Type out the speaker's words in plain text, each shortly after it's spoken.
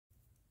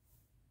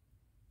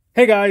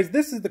Hey guys,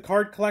 this is the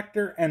Card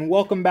Collector and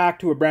welcome back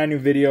to a brand new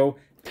video.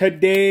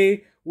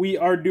 Today we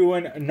are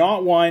doing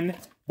not one,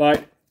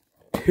 but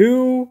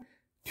two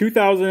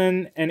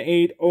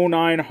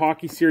 2008-09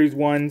 Hockey Series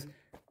 1s.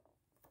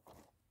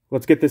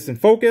 Let's get this in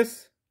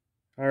focus.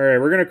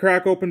 Alright, we're going to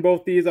crack open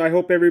both these. I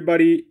hope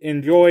everybody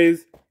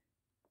enjoys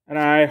and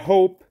I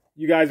hope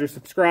you guys are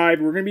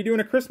subscribed. We're going to be doing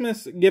a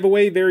Christmas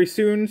giveaway very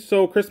soon.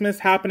 So Christmas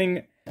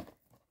happening,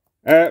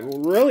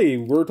 really,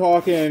 we're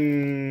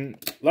talking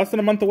less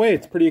than a month away.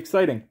 It's pretty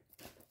exciting.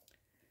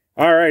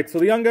 All right, so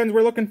the young guns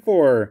we're looking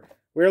for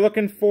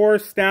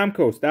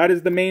Stamkos. That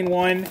is the main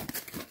one.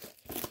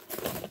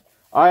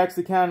 I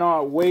actually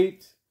cannot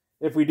wait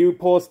if we do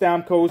pull a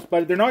Stamkos,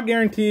 but they're not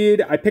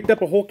guaranteed. I picked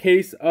up a whole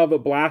case of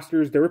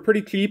blasters. They were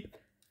pretty cheap,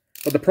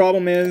 but the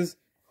problem is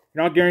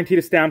you're not guaranteed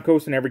a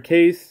Stamkos in every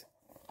case.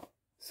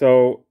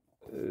 So,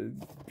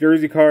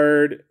 jersey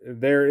card,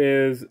 there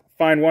is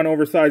find one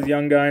oversized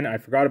young gun. I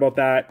forgot about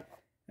that.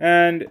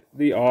 And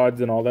the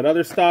odds and all that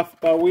other stuff,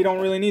 but we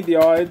don't really need the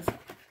odds.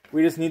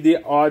 We just need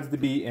the odds to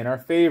be in our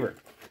favor.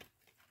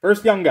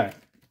 First young gun,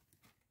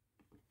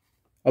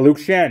 a Luke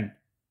Shen.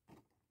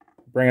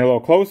 Bring it a little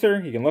closer.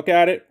 You can look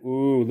at it.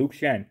 Ooh, Luke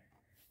Shen.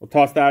 We'll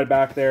toss that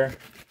back there.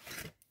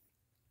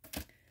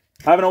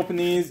 Haven't opened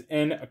these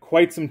in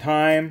quite some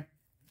time.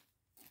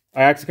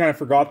 I actually kind of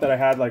forgot that I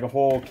had like a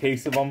whole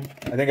case of them.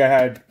 I think I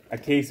had a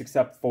case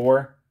except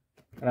 4.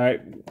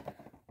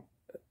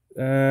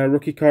 And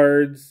rookie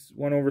cards,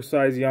 one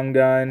oversized young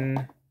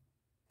gun.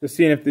 Just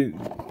seeing if the...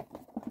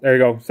 There you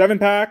go. 7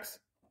 packs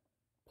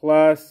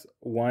plus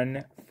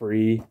 1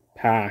 free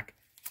pack.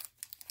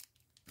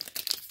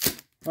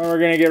 Well, we're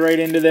going to get right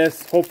into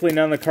this. Hopefully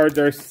none of the cards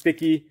are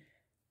sticky.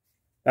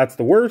 That's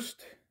the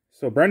worst.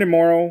 So Brendan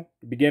Morrow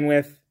to begin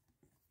with.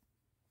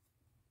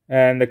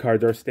 And the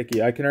cards are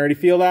sticky. I can already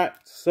feel that.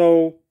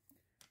 So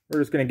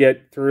we're just going to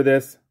get through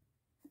this.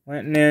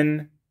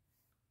 Lenton.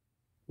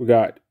 We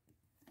got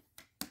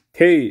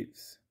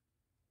Taves,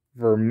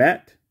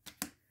 Vermette,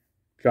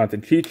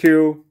 Jonathan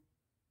Chichu,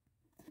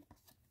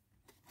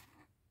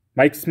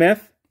 Mike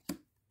Smith,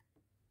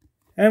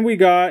 and we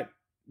got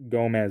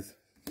Gomez.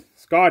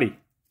 Scotty.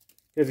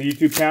 He has a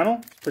YouTube channel.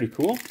 It's pretty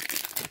cool.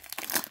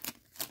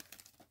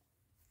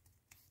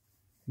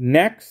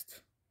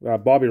 Next, we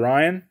got Bobby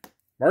Ryan,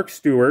 Mark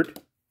Stewart,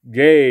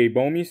 Jay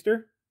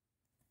Bouwmeester.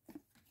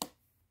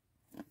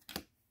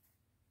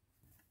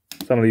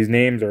 Some of these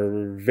names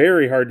are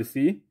very hard to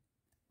see.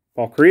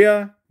 Paul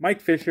Kariya,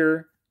 Mike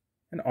Fisher,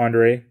 and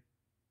Andre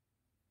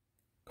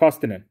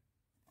Koskinen.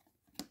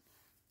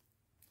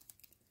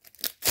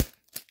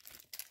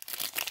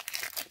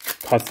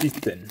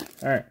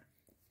 All right.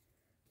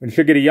 We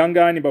should get a young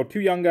gun, about 2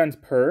 young guns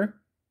per.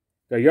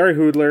 Got Yari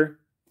Hoodler,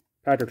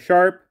 Patrick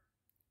Sharp,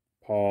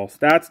 Paul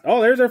Stats.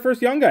 Oh, there's our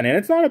first young gun, and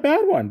it's not a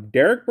bad one.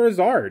 Derek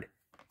Brassard.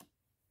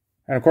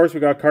 And of course, we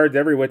got cards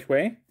every which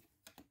way.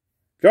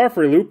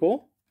 Joffrey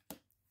Lupul,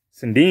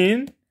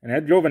 Sandin, and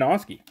Ed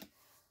Jovanovski.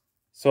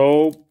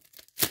 So,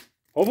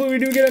 hopefully we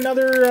do get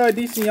another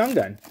decent young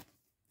gun.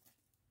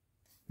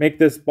 Make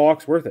this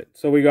box worth it.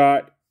 So we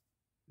got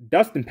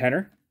Dustin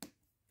Penner,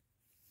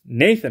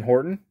 Nathan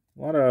Horton,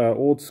 a lot of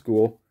old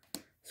school,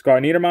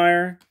 Scott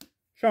Niedermeyer,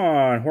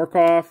 Sean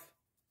Horkoff,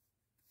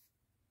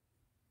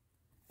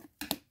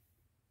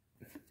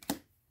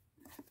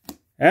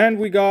 and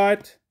we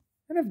got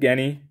an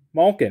Evgeny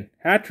Malkin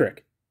hat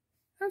trick.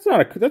 That's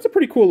a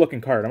pretty cool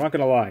looking card. I'm not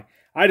gonna lie.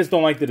 I just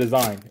don't like the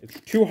design.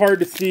 It's too hard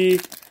to see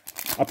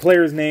a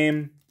player's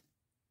name.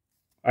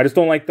 I just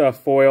don't like the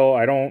foil.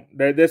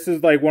 This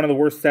is like one of the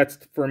worst sets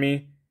for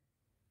me.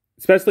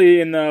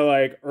 Especially in the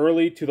like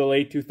early to the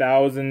late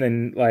 2000s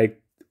and like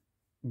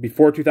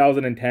before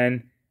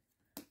 2010.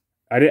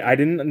 I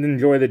didn't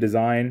enjoy the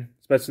design.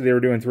 Especially they were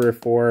doing 3 or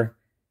 4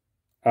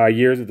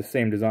 years of the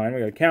same design.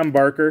 We got Cam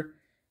Barker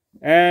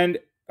and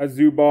a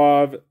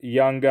Zubov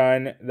young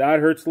gun. That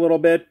hurts a little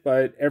bit,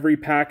 but every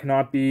pack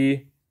cannot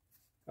be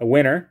a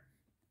winner.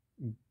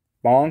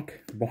 Boink,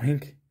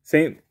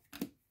 St.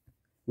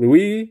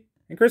 Louis,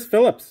 and Chris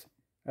Phillips.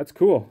 That's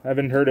cool. I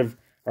haven't heard of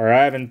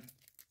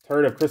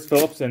Chris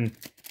Phillips in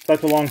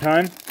such a long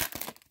time.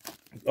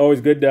 It's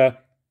always good to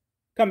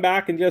come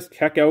back and just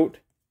check out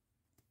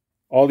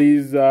all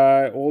these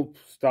old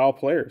style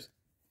players.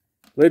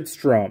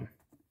 Lidstrom.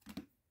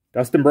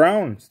 Dustin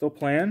Brown, still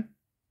playing.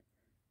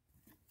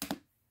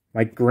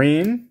 Mike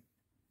Green.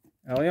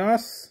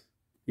 Elias.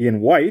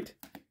 Ian White.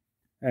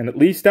 And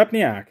Lee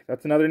Stepniak.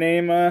 That's another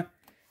name.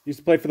 Used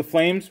to play for the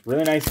Flames.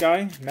 Really nice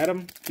guy. Met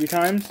him a few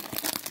times.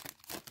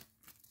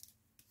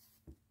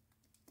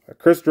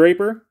 Chris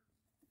Draper.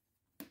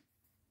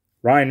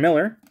 Ryan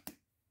Miller.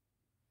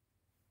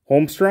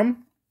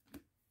 Holmstrom.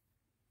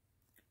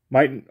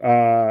 Mike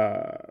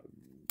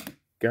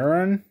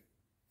Garon.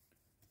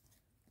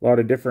 A lot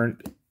of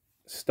different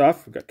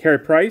stuff. We've got Carey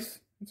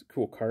Price. That's a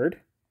cool card.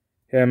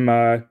 Him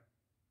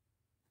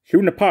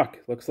shooting a puck,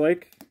 looks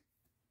like.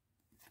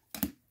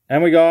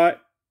 And we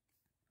got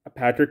a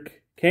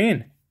Patrick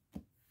Kane.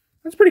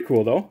 That's pretty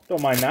cool, though.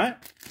 Don't mind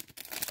that.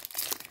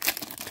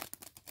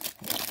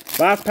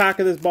 Last pack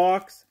of this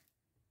box.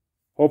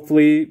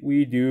 Hopefully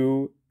we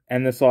do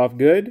end this off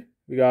good.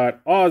 We got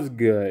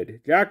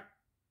Osgood, Jack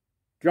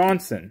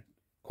Johnson,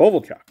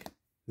 Kovalchuk,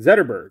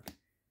 Zetterberg,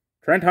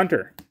 Trent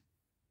Hunter,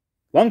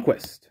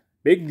 Lundqvist,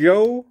 Big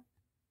Joe,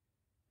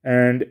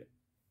 and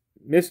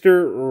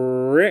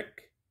Mr.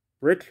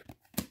 Rich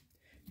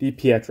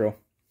DiPietro.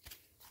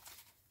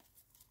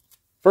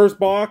 First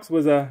box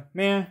was a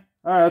meh.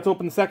 All right, let's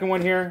open the second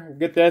one here. We'll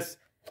get this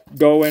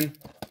going.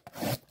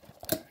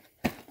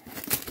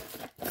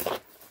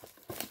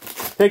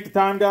 Take the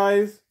time,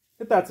 guys.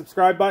 Hit that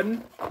subscribe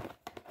button.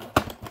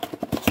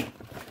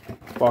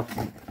 Box.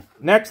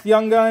 Next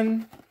Young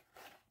Gun.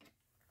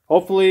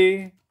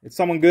 Hopefully it's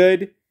someone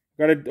good.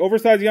 Got an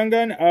oversized Young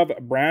Gun of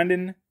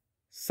Brandon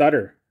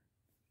Sutter.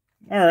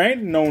 All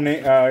right, no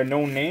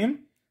name,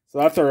 so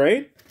that's all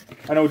right.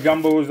 I know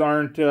jumbos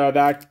aren't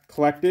that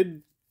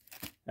collected,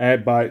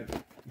 but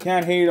you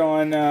can't hate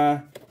on,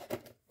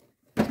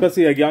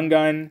 especially a Young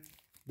Gun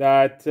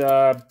that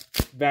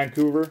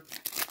Vancouver,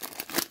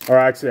 or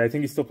actually I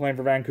think he's still playing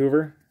for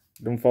Vancouver.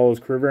 Don't follow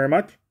his career very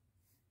much.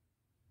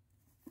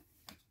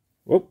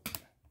 Whoop.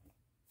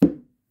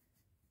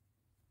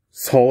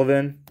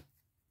 Sullivan,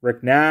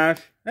 Rick Nash,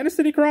 and a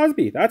Sidney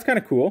Crosby. That's kind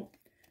of cool.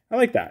 I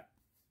like that.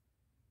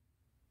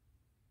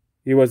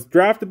 He was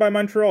drafted by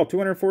Montreal,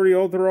 240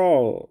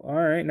 overall. All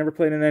right, never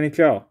played in the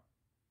NHL.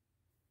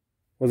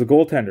 Was a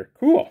goaltender.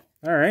 Cool.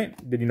 All right.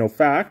 Did you know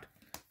fact?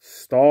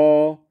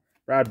 Stahl,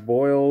 Brad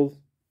Boyle,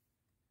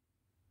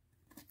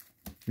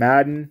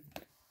 Madden,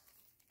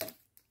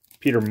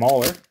 Peter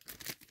Mahler.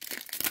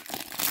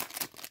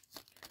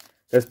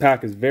 This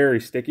pack is very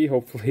sticky.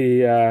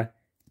 Hopefully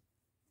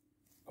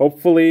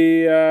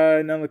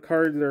none of the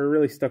cards are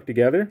really stuck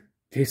together.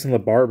 Jason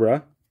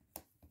LaBarbera,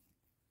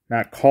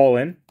 Matt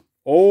Collin.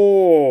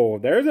 Oh,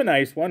 there's a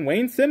nice one.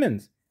 Wayne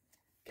Simmons.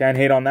 Can't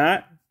hate on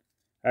that.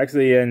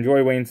 Actually,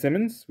 enjoy Wayne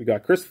Simmons. We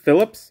got Chris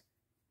Phillips.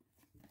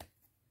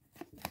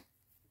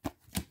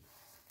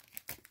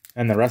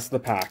 And the rest of the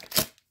pack.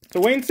 So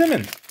Wayne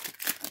Simmons.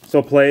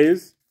 So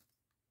plays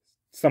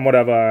somewhat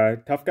of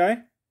a tough guy.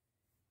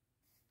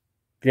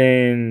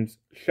 James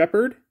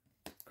Shepard.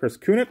 Chris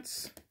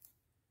Kunitz.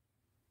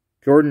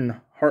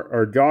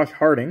 Josh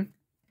Harding.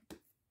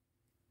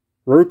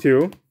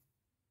 Rotu.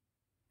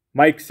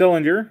 Mike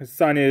Sillinger. His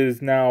son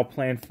is now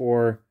playing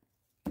for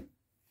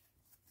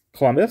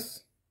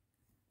Columbus.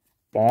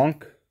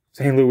 Bonk.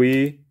 St.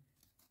 Louis.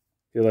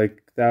 Feel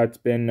like that's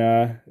been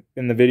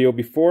in the video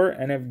before.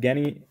 And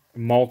Evgeny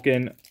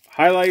Malkin.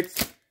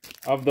 Highlights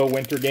of the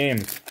winter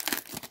games.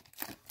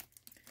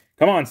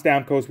 Come on,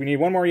 Stamkos. We need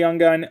one more Young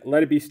Gun.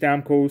 Let it be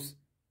Stamkos.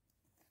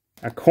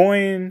 A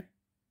coin.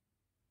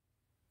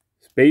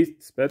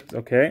 Spitz.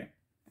 Okay.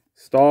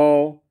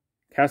 Stahl.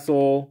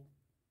 Kessel.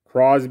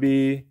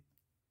 Crosby.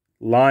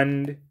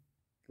 Lund.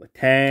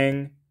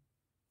 Letang.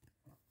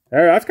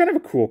 There, that's kind of a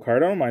cool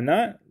card. I don't mind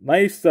that.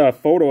 Nice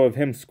photo of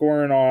him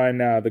scoring on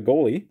the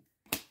goalie.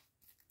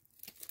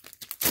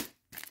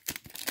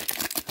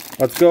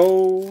 Let's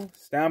go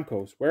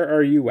Stamkos. Where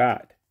are you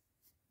at?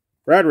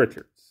 Brad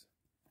Richards.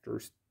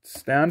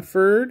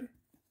 Stanford.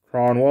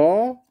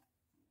 Cronwall.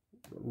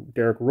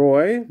 Derek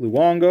Roy.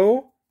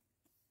 Luongo.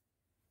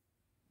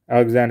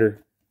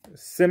 Alexander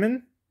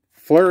Simon.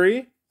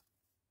 Fleury.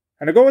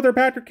 And to go with our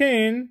Patrick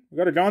Kane, we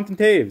got a Jonathan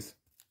Taves.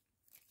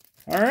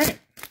 All right.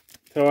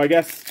 So I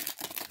guess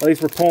at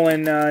least we're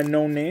pulling no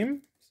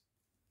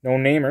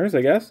namers,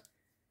 I guess.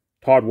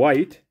 Todd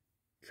White.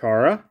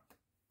 Chara.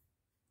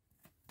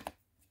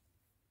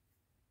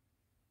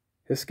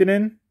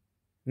 Niskanen.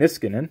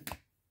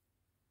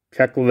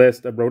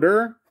 Checklist of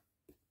Brodeur.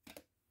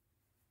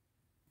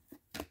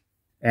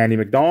 Andy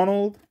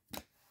McDonald.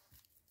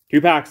 2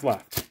 packs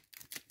left.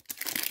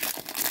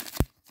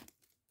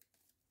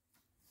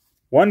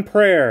 One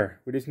prayer.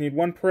 We just need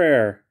one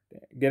prayer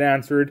to get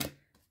answered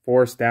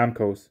for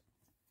Stamkos.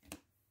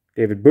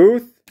 David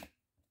Booth.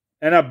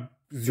 And a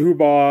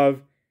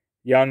Zubov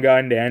Young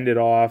Gun to end it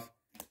off.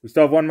 We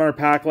still have one more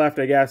pack left,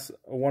 I guess.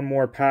 One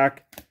more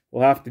pack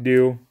we'll have to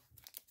do.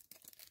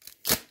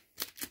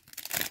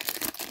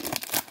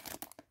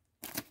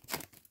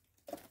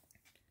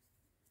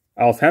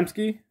 Alex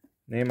Hemsky.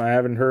 Name I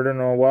haven't heard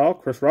in a while.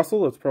 Chris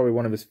Russell. That's probably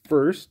one of his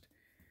first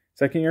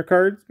second-year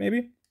cards,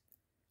 maybe.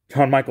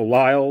 John Michael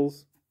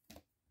Lyles,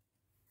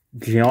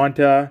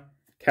 Gionta,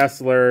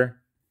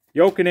 Kessler,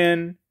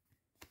 Jokinen.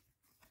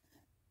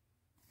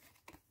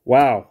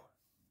 Wow.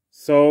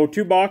 So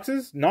 2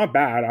 boxes, not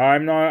bad.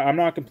 I'm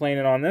not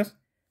complaining on this.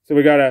 So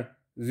we got a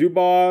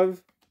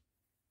Zubov,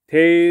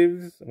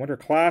 Taves, Winter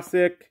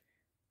Classic,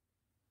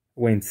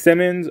 Wayne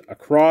Simmons, a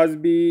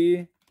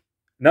Crosby,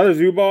 another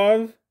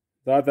Zubov.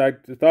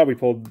 Thought we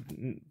pulled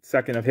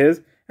second of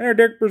his, and our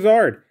Derek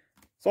Brassard.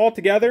 So all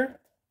together.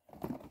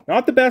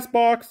 Not the best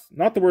box,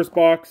 not the worst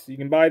box. You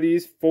can buy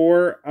these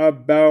for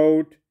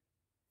about,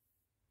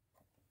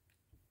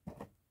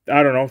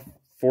 I don't know,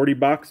 40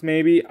 bucks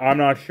maybe. I'm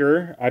not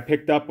sure. I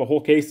picked up a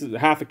whole case,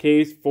 half a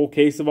case, full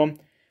case of them.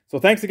 So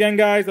thanks again,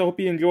 guys. I hope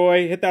you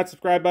enjoy. Hit that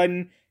subscribe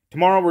button.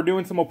 Tomorrow we're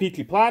doing some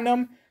OPC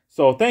Platinum.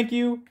 So thank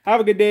you.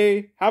 Have a good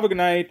day. Have a good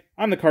night.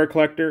 I'm the Card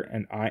Collector,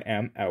 and I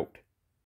am out.